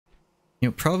You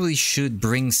know, probably should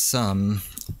bring some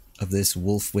of this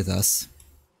wolf with us.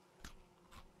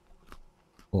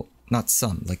 Well, not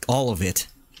some, like all of it.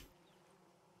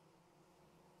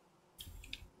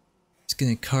 Just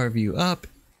gonna carve you up.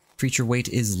 Creature weight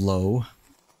is low.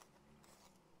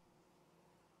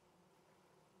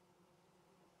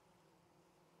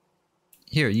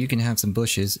 Here, you can have some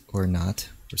bushes, or not,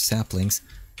 or saplings.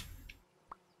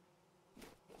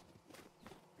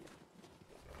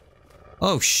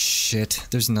 Oh shit,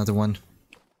 there's another one.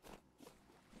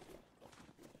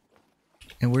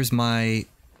 And where's my...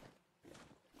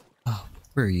 Oh,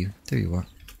 where are you? There you are.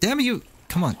 Damn you!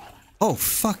 Come on. Oh,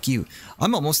 fuck you.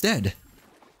 I'm almost dead.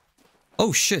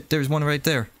 Oh shit, there's one right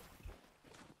there.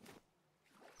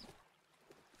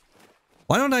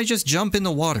 Why don't I just jump in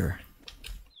the water?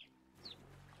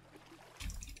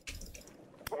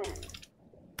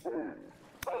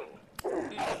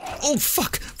 Oh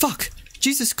fuck! Fuck!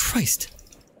 Jesus Christ!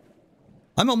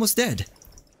 I'm almost dead.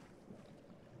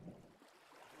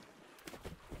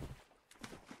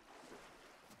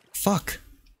 Fuck.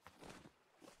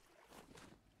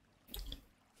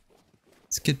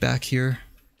 Let's get back here.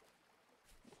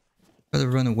 Rather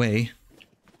run away.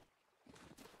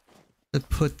 Let's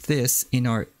put this in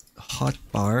our hot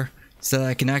bar so that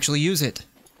I can actually use it.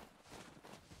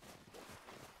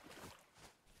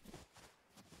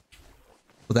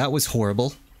 Well, that was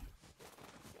horrible.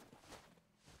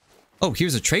 Oh,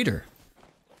 here's a trader.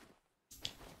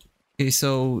 Okay,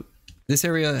 so this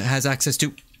area has access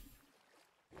to...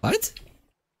 What?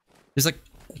 There's like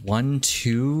 1,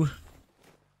 2...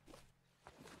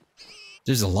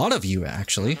 There's a lot of you,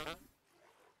 actually.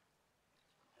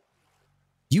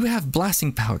 You have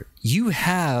blasting powder. You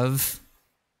have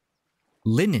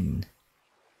linen.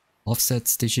 Offset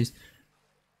stitches.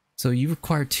 So you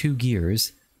require 2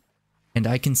 gears. And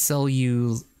I can sell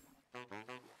you...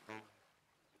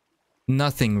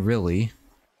 nothing, really.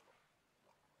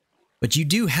 But you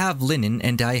do have linen,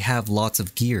 and I have lots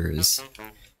of gears.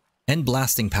 And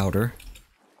blasting powder.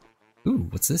 Ooh,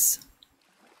 what's this?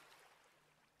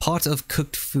 Pot of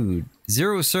cooked food.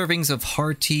 0 servings of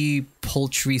hearty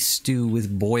poultry stew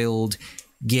with boiled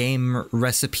game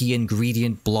recipe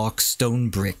ingredient block stone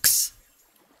bricks.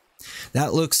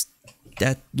 That looks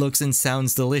and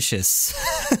sounds delicious.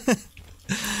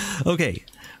 Okay,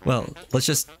 well, let's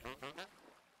just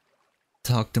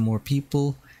talk to more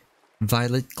people.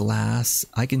 Violet glass.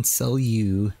 I can sell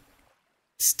you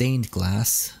stained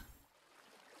glass.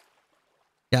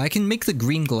 Yeah, I can make the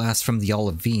green glass from the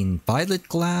olivine. Violet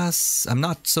glass, I'm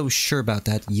not so sure about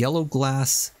that. Yellow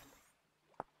glass.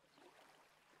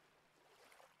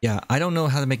 Yeah, I don't know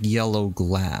how to make yellow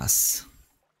glass.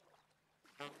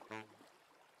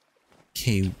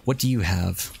 Okay, what do you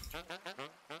have?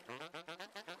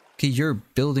 Okay, you're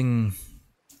building...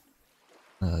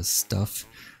 stuff.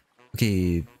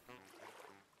 Okay.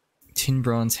 Tin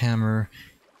bronze hammer.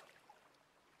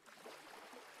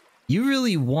 You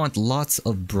really want lots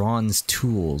of bronze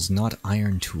tools, not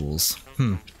iron tools.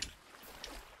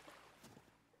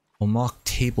 A mock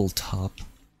tabletop.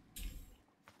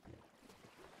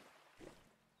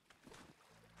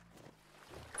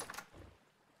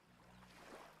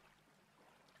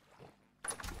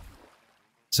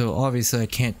 So obviously I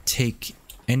can't take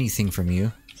anything from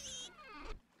you.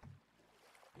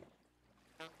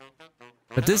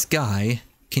 But this guy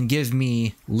can give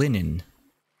me linen.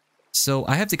 So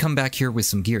I have to come back here with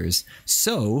some gears.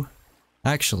 So,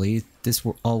 actually, this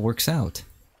all works out.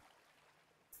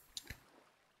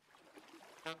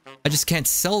 I just can't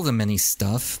sell them any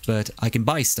stuff, but I can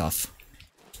buy stuff.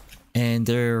 And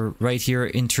they're right here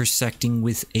intersecting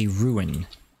with a ruin.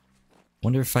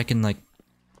 Wonder if I can, like...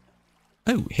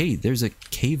 Oh, hey, there's a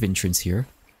cave entrance here.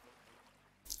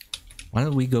 Why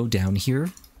don't we go down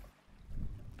here?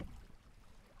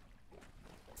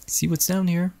 See what's down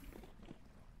here?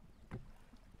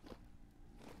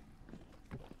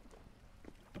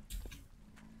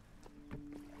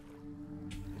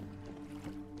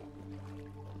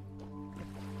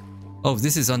 Oh,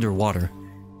 this is underwater.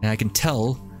 And I can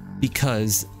tell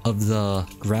because of the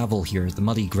gravel here, the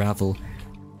muddy gravel.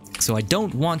 So I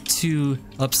don't want to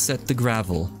upset the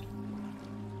gravel.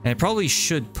 And I probably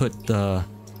should put the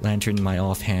lantern in my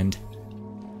offhand.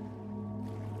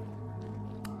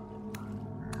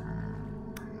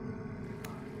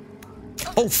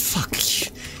 Oh, fuck!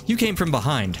 You came from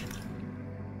behind.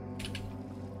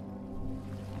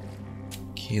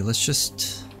 Okay, let's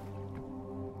just...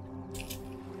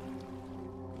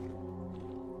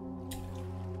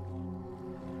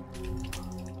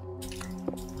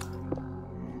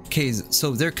 Okay,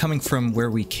 so they're coming from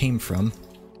where we came from.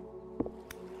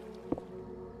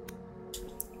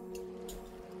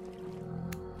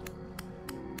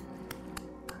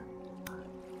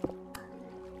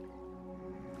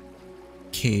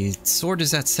 Okay, sword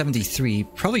is at 73.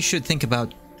 Probably should think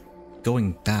about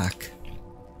going back.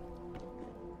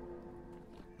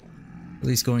 At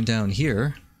least going down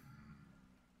here.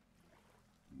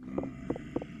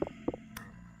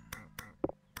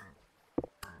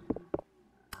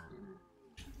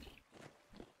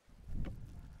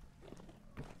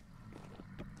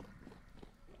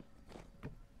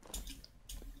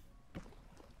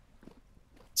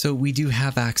 So we do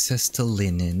have access to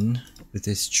linen with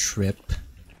this trip.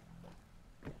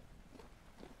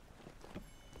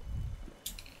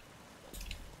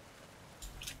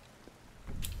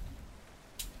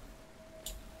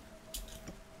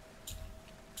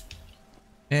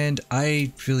 And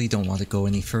I really don't want to go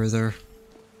any further.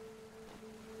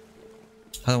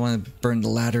 I don't want to burn the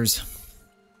ladders.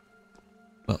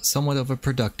 Well, somewhat of a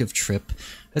productive trip.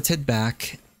 Let's head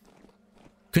back.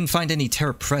 Couldn't find any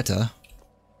terra.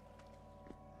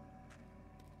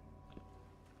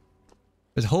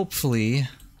 But hopefully,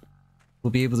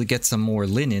 we'll be able to get some more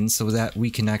linen so that we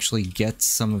can actually get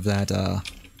some of that,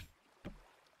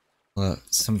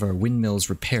 some of our windmills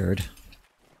repaired.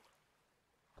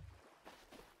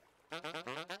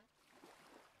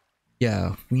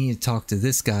 Yeah, we need to talk to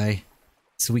this guy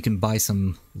so we can buy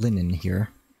some linen here.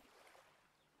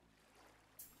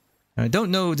 Now, I don't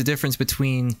know the difference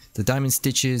between the diamond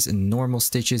stitches and normal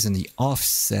stitches and the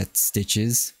offset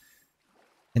stitches.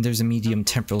 And there's a medium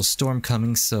temporal storm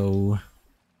coming, so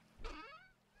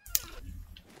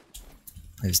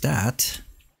there's that.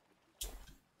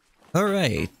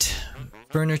 Alright,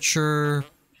 furniture.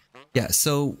 Yeah,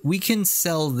 so we can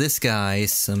sell this guy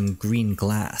some green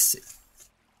glass.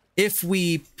 If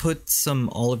we put some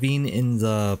olivine in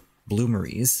the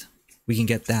bloomeries, we can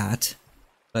get that,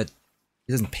 but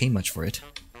it doesn't pay much for it.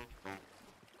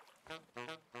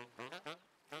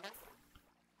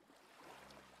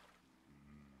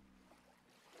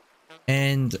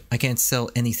 And I can't sell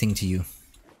anything to you.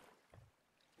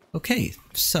 Okay,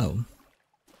 so.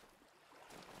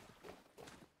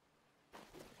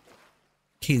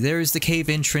 Okay, there's the cave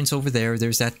entrance over there.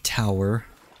 There's that tower.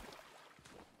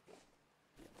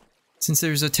 Since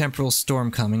there's a temporal storm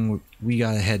coming, we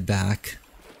gotta head back.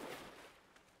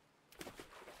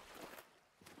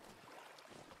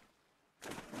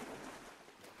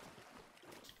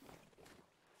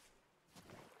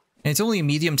 And it's only a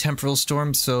medium temporal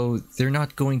storm, so they're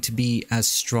not going to be as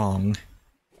strong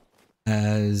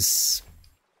as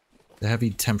the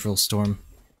heavy temporal storm.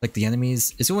 Like the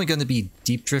enemies, it's only going to be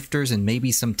deep drifters and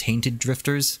maybe some tainted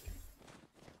drifters.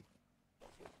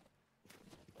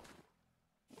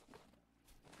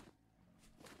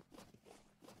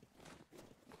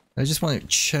 I just want to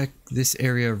check this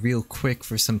area real quick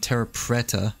for some terra.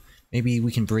 Maybe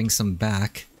we can bring some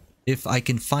back, if I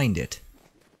can find it.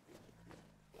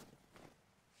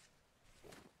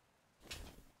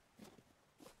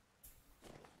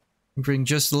 Bring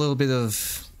just a little bit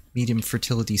of medium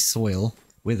fertility soil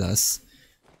with us.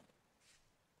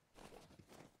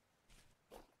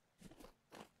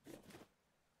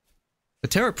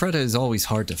 But terra is always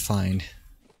hard to find.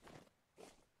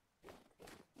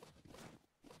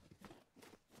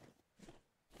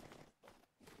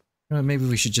 Maybe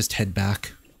we should just head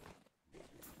back.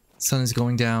 Sun is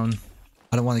going down.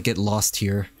 I don't want to get lost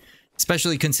here.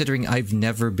 Especially considering I've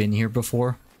never been here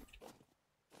before.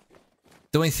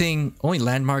 The only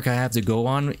landmark I have to go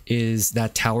on is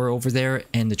that tower over there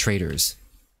and the traders.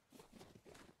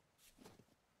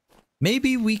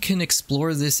 Maybe we can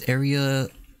explore this area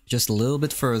just a little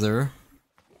bit further.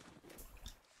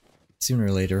 Sooner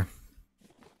or later.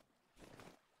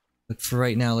 But for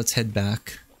right now, let's head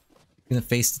back. I'm gonna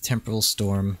face the temporal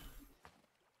storm.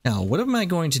 Now, what am I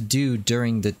going to do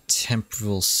during the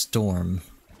temporal storm?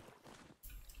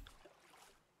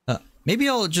 Maybe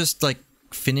I'll just, like,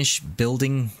 finish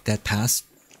building that path,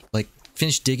 like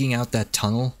finish digging out that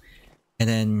tunnel and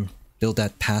then build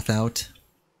that path out.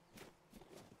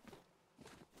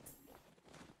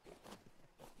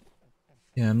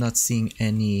 Yeah, I'm not seeing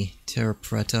any terra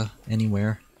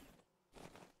anywhere.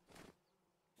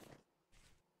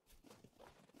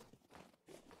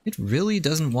 It really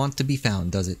doesn't want to be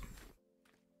found, does it?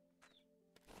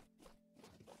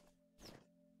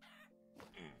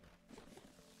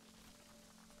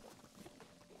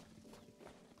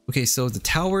 Okay, so the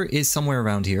tower is somewhere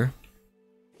around here.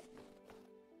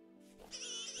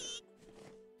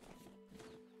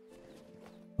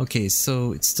 Okay,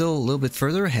 so it's still a little bit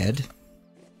further ahead.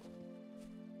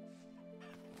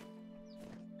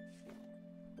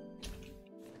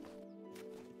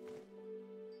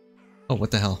 Oh, what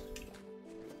the hell?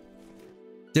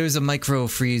 There's a micro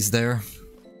freeze there.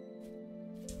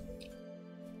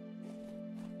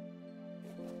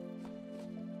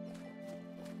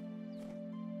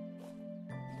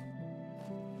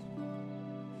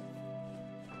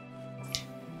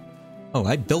 Oh,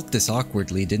 I built this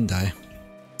awkwardly, didn't I?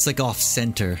 It's like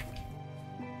off-center.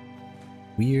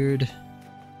 Weird.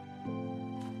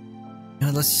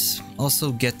 Now let's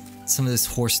also get some of this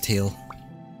horsetail.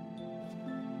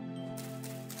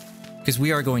 Because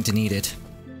we are going to need it.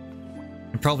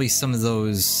 And probably some of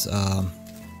those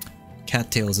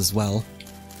cattails as well.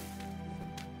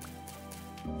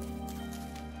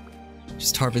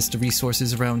 Just harvest the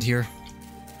resources around here.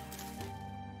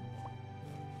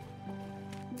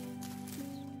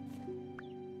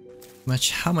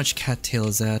 How much cattail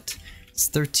is that? It's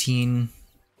 13.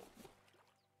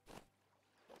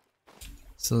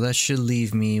 So that should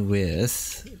leave me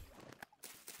with...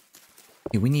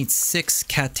 Okay, we need 6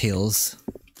 cattails.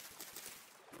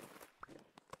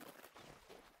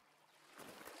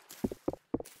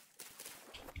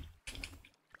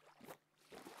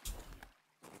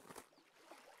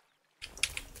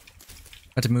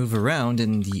 Got to move around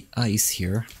in the ice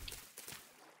here.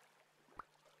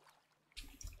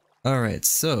 Alright,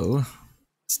 so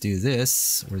let's do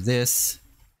this or this.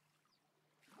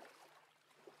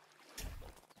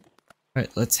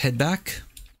 Alright, let's head back.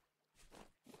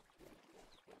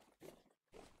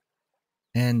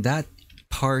 And that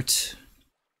part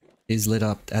is lit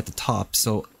up at the top,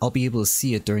 so I'll be able to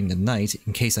see it during the night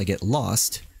in case I get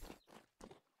lost.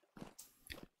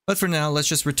 But for now, let's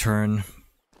just return.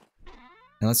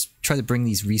 And let's try to bring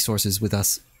these resources with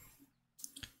us.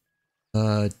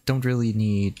 Don't really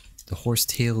need the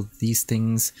horsetail, these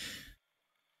things.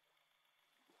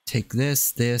 Take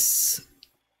this,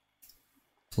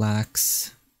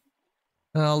 flax.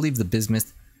 I'll leave the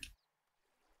bismuth.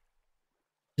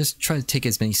 Just try to take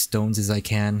as many stones as I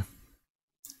can.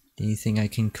 Anything I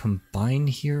can combine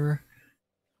here?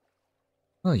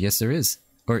 Oh, yes there is.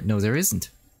 Or no, there isn't.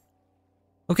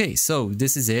 Okay, so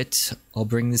this is it. I'll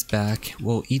bring this back.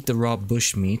 We'll eat the raw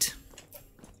bush meat.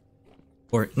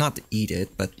 Or not eat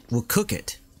it, but we'll cook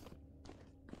it.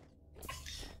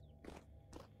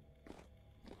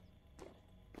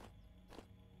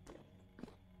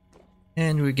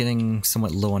 And we're getting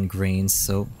somewhat low on grains,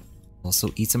 so also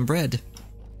eat some bread.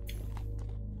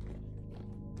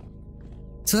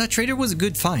 So that trader was a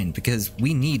good find because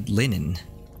we need linen.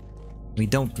 We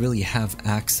don't really have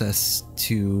access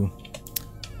to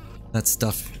that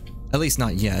stuff, at least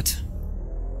not yet.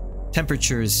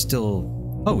 Temperature is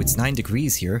still... oh, it's 9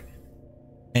 degrees here.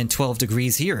 And 12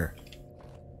 degrees here.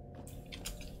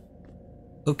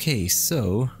 Okay,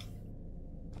 so...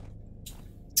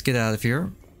 let's get out of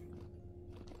here.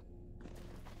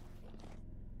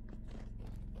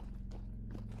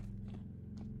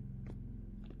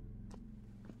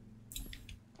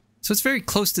 So it's very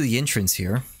close to the entrance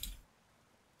here.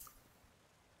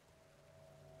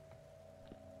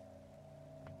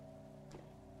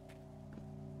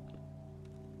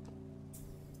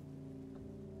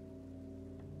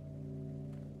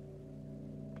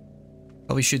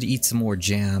 Probably should eat some more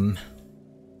jam.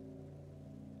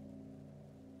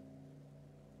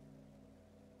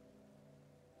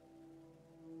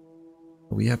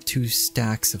 We have 2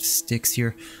 stacks of sticks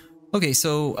here. Okay,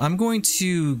 so I'm going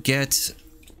to get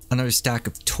another stack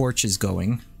of torches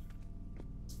going.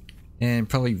 And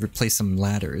probably replace some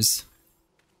ladders.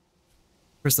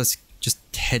 First, let's just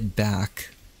head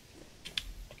back.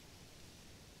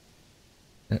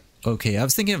 Okay, I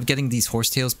was thinking of getting these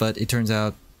horsetails, but it turns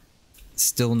out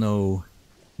still no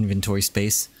inventory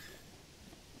space.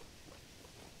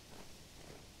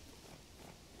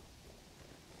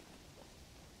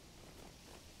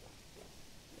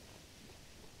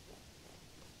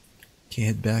 Okay,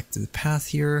 head back to the path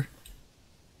here.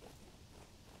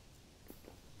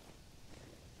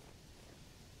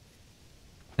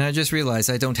 And I just realized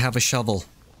I don't have a shovel.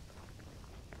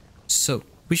 So,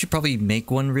 we should probably make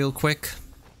one real quick.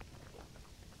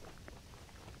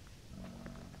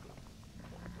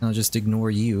 I'll just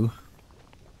ignore you.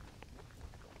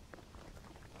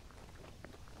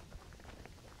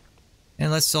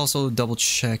 And let's also double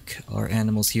check our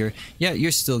animals here. Yeah,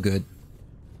 you're still good.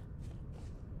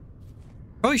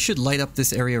 Probably should light up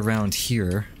this area around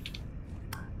here.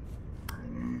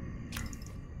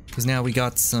 Because now we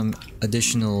got some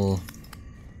additional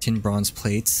tin bronze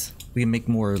plates. We can make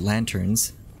more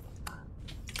lanterns.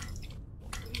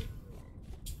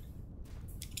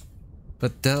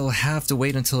 But they'll have to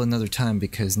wait until another time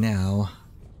because now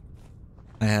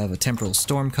I have a temporal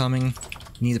storm coming.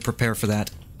 Need to prepare for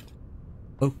that.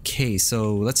 Okay,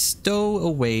 so let's stow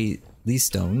away these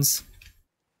stones.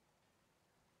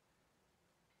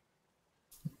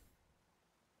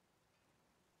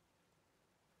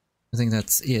 I think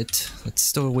that's it. Let's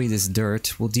stow away this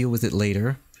dirt. We'll deal with it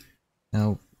later.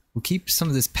 Now, we'll keep some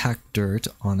of this packed dirt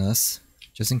on us,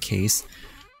 just in case.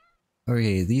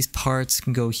 Okay, these parts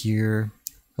can go here.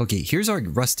 Okay, here's our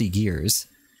rusty gears.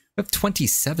 We have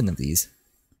 27 of these.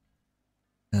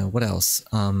 What else?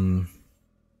 I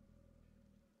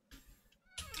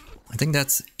think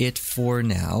that's it for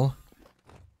now.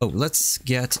 Oh, let's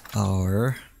get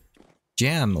our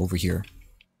jam over here.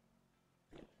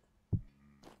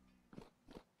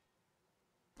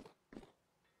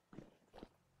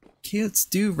 Okay, let's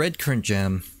do red currant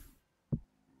jam.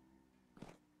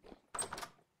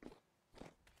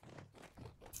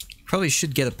 Probably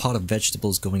should get a pot of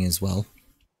vegetables going as well.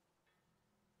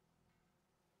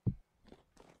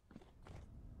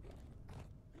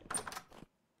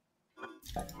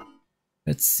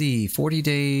 Let's see, 40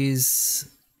 days.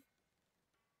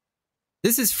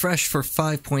 This is fresh for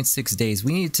 5.6 days.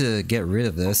 We need to get rid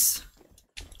of this.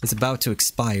 It's about to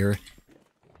expire.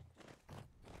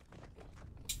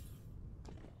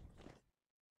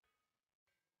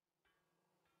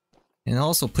 And I'll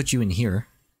also put you in here.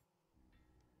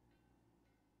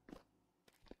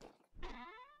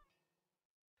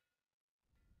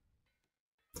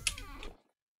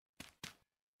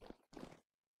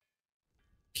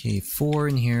 Okay, 4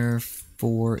 in here,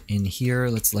 4 in here.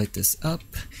 Let's light this up.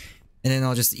 And then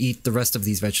I'll just eat the rest of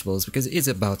these vegetables because it's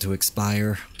about to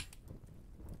expire.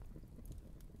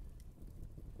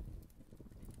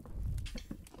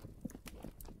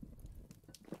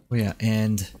 Oh yeah,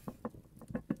 and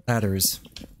ladders.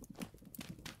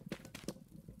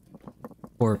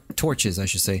 Or torches, I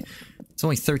should say. It's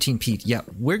only 13 peat. Yeah,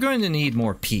 we're going to need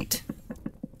more peat.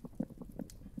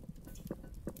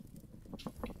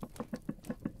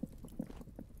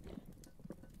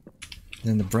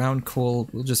 Then the brown coal,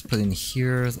 we'll just put in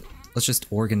here. Let's just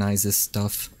organize this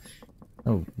stuff.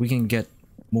 Oh, we can get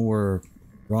more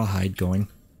rawhide going.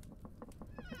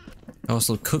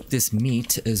 Also cook this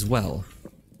meat as well.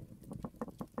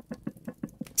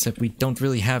 Except we don't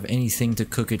really have anything to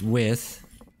cook it with.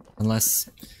 Unless,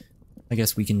 I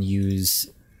guess we can use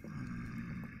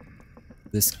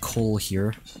this coal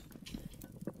here.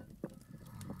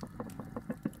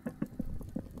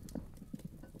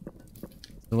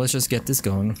 So let's just get this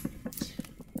going.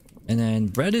 And then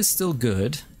bread is still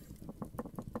good.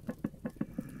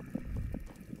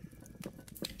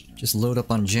 Just load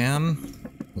up on jam.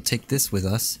 We'll take this with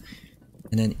us.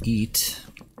 And then eat.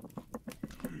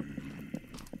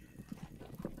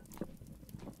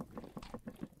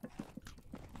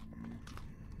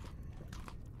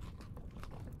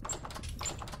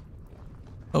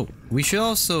 Oh, we should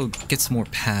also get some more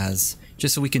paths.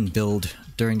 Just so we can build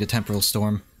during the temporal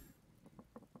storm.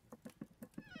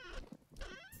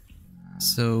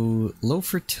 So, low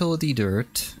fertility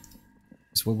dirt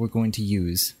is what we're going to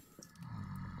use.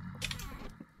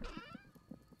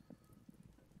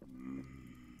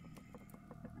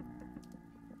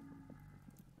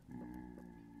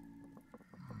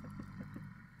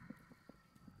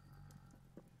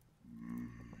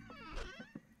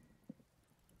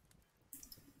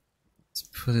 Let's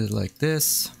put it like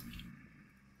this.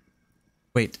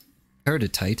 Wait,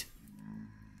 peridotite?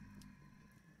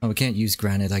 Oh, we can't use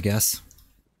granite, I guess.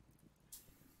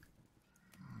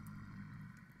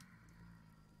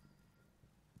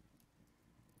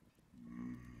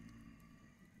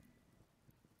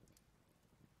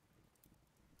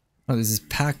 Oh, this is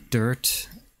packed dirt.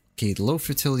 Okay, low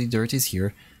fertility dirt is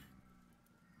here.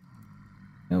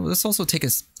 Now, let's also take a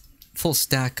full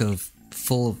stack of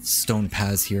full stone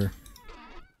paths here.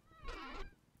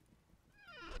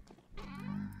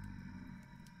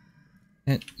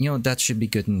 And, you know, that should be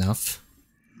good enough.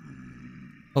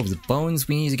 Oh, the bones,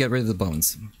 we need to get rid of the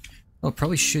bones. Oh,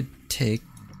 probably should get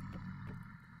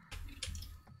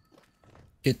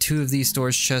 2 of these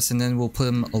storage chests and then we'll put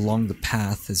them along the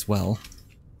path as well.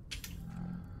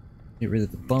 Get rid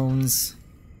of the bones.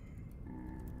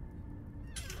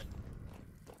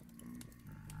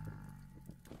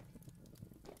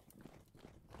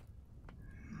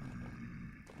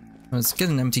 Let's get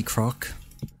an empty crock.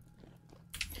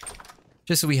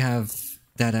 Just so we have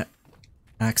that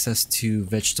access to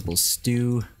vegetable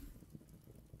stew,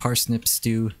 parsnip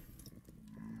stew.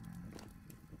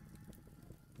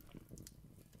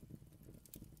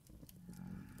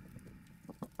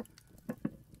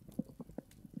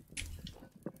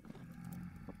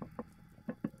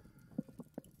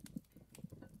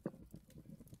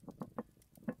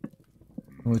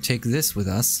 We'll take this with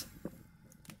us.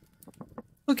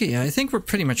 Okay, I think we're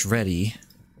pretty much ready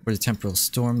for the temporal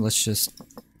storm. Let's just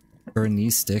burn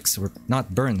these sticks, or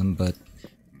not burn them, but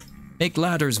make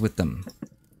ladders with them.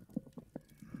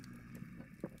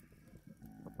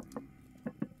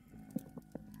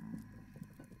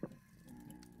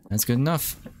 That's good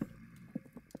enough.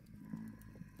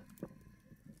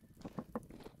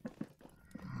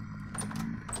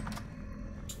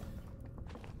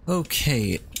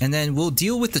 Okay, and then we'll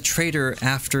deal with the trader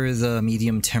after the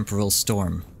medium temporal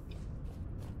storm.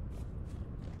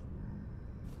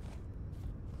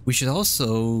 We should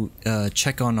also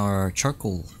check on our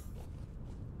charcoal.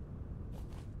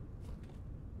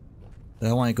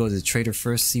 I want to go to the trader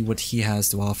first, see what he has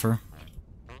to offer.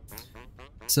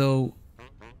 So,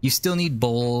 you still need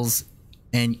bowls,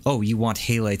 and oh, you want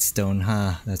halite stone,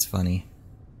 huh? That's funny.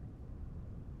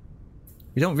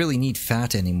 We don't really need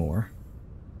fat anymore.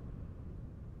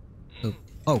 So,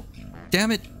 oh,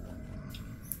 damn it!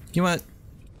 You know what?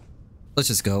 Let's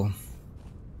just go.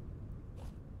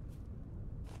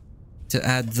 To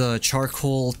add the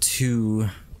charcoal to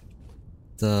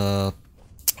the...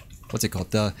 what's it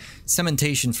called? The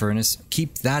cementation furnace.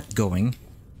 Keep that going.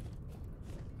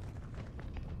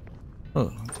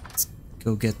 Oh, let's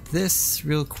go get this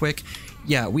real quick.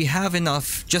 Yeah, we have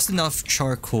enough, just enough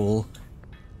charcoal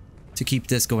to keep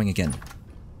this going again.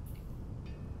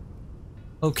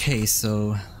 Okay,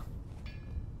 so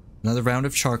another round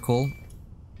of charcoal.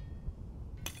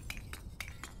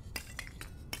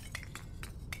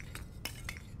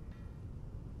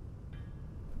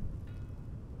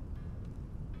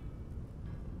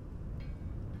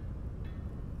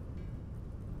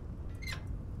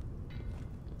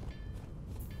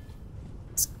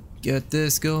 Get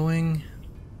this going.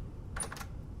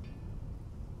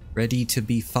 Ready to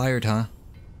be fired, huh?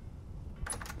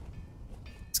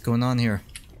 What's going on here?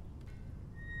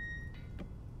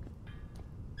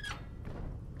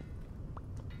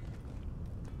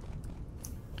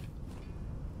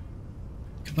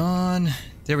 Come on.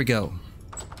 There we go.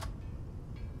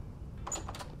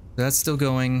 That's still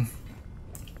going.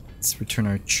 Let's return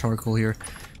our charcoal here.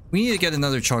 We need to get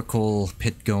another charcoal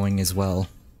pit going as well.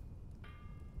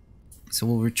 So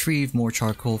we'll retrieve more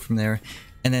charcoal from there,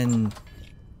 and then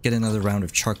get another round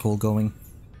of charcoal going.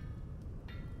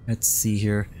 Let's see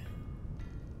here.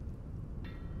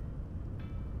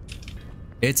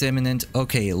 It's imminent.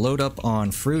 Okay, load up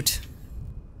on fruit.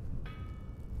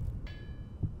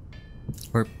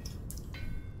 Or,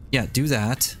 yeah, do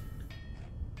that.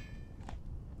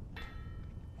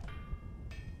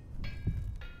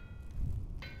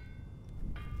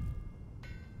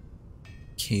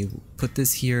 Okay, we'll put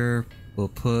this here. We'll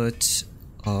put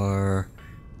our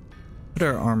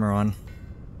armor on.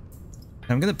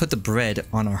 I'm gonna put the bread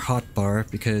on our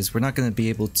hotbar because we're not gonna be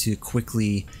able to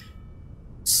quickly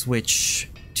switch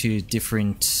to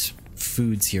different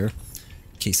foods here.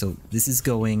 Okay, so this is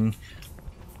going.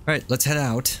 Alright, let's head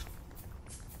out.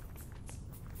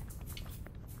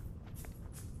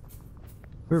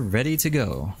 We're ready to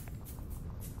go.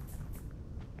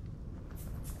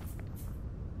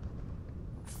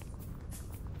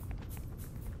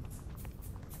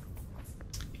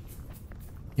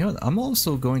 You know what, I'm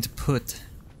also going to put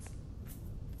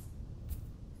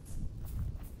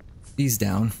these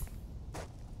down.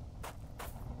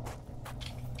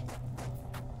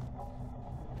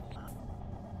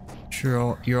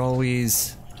 Sure, you're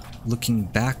always looking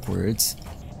backwards,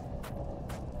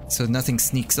 so nothing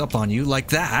sneaks up on you like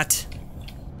that.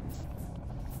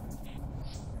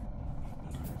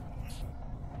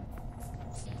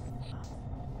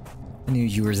 I knew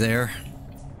you were there.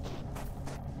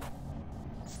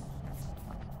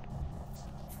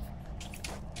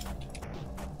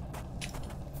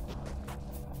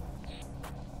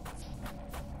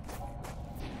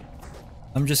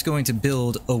 I'm just going to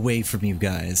build away from you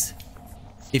guys,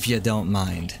 if you don't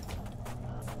mind.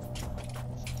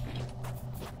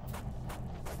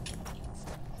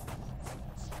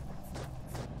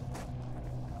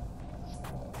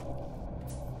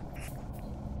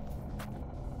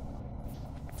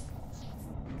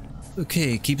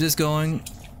 Okay, keep this going.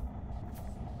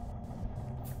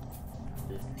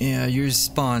 Yeah, you're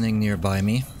spawning nearby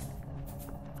me.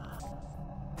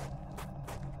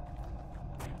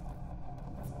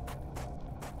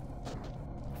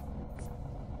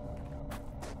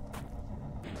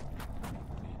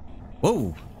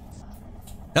 Whoa!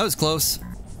 That was close.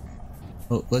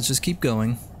 Well, let's just keep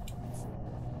going.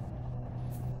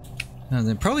 Now,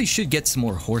 then probably should get some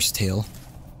more horsetail.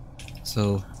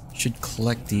 So, should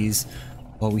collect these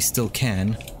while we still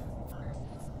can.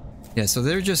 Yeah, so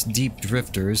they're just deep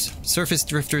drifters. Surface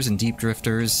drifters and deep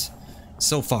drifters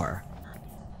so far.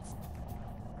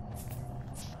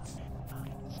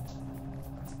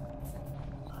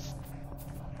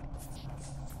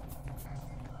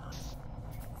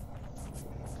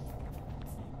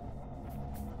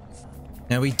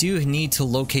 Now we do need to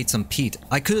locate some peat.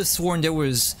 I could have sworn there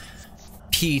was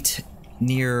peat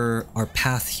near our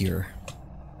path here.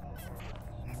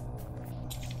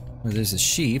 Oh, there's a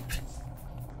sheep.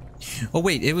 Oh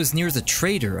wait, it was near the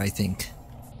trader, I think.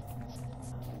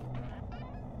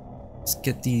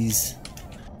 get these.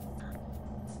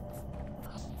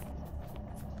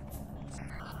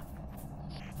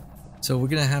 So we're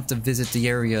gonna have to visit the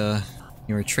area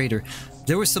near a trader.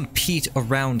 There was some peat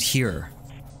around here.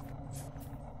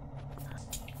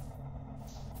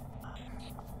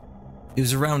 It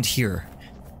was around here.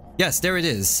 Yes, there it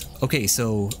is. Okay,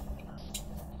 so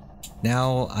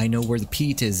now I know where the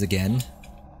peat is again.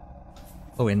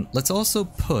 Oh, and let's also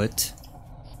put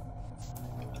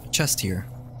a chest here.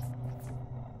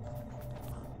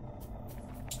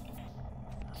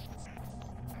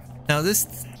 Now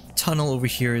this tunnel over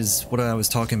here is what I was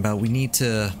talking about. We need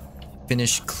to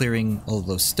finish clearing all of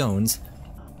those stones.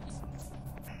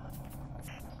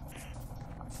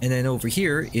 And then over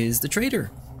here is the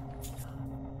trader.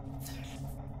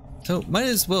 So might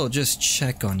as well just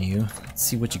check on you,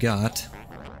 see what you got.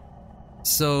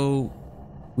 So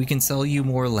we can sell you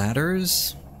more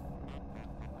ladders.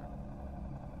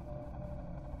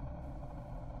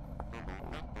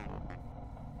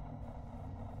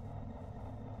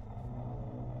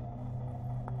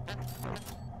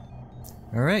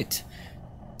 Alright,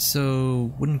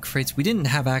 so wooden crates. We didn't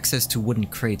have access to wooden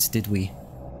crates, did we?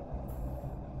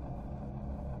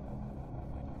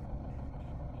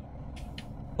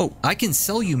 Oh, I can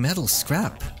sell you metal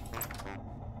scrap.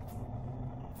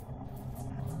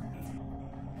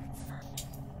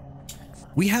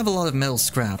 We have a lot of metal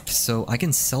scrap, so I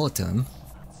can sell it to him.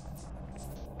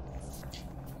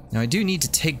 Now I do need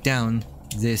to take down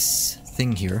this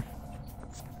thing here.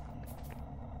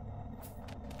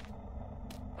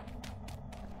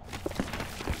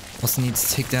 Also need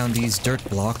to take down these dirt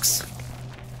blocks.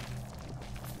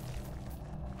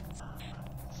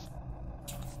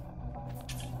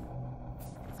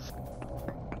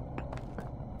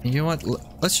 You know what?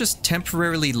 Let's just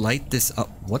temporarily light this up.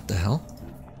 What the hell?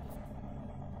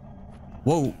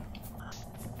 Whoa.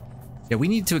 Yeah, we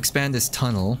need to expand this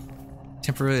tunnel.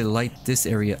 Temporarily light this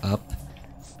area up.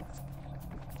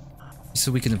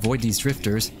 So we can avoid these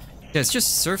drifters. Yeah, it's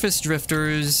just surface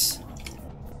drifters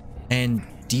and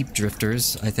deep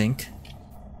drifters, I think.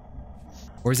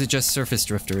 Or is it just surface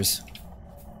drifters?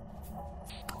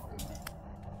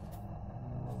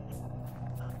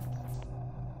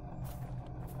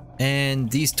 And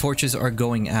these torches are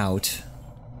going out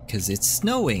because it's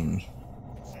snowing.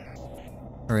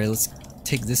 Alright, let's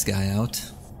take this guy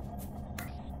out.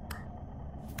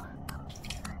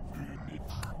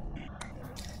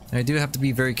 I do have to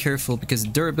be very careful because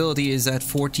durability is at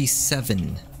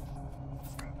 47.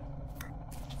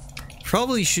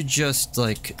 Probably should just,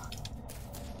 like,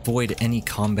 avoid any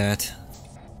combat.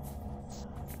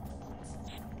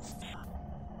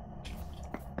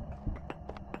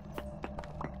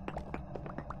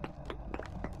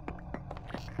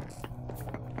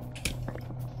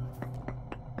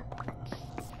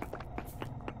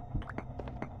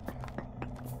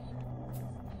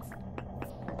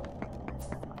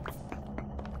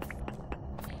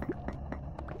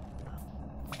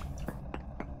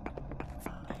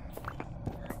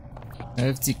 I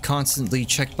have to constantly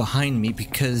check behind me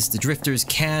because the drifters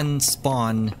can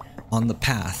spawn on the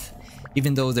path,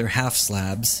 even though they're half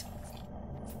slabs.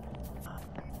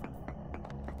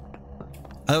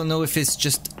 I don't know if it's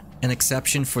just an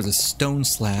exception for the stone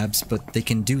slabs, but they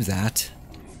can do that.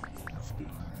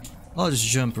 I'll just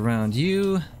jump around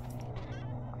you.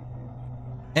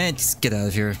 And just get out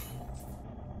of here.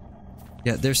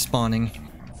 Yeah, they're spawning.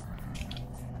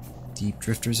 Deep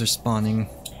drifters are spawning.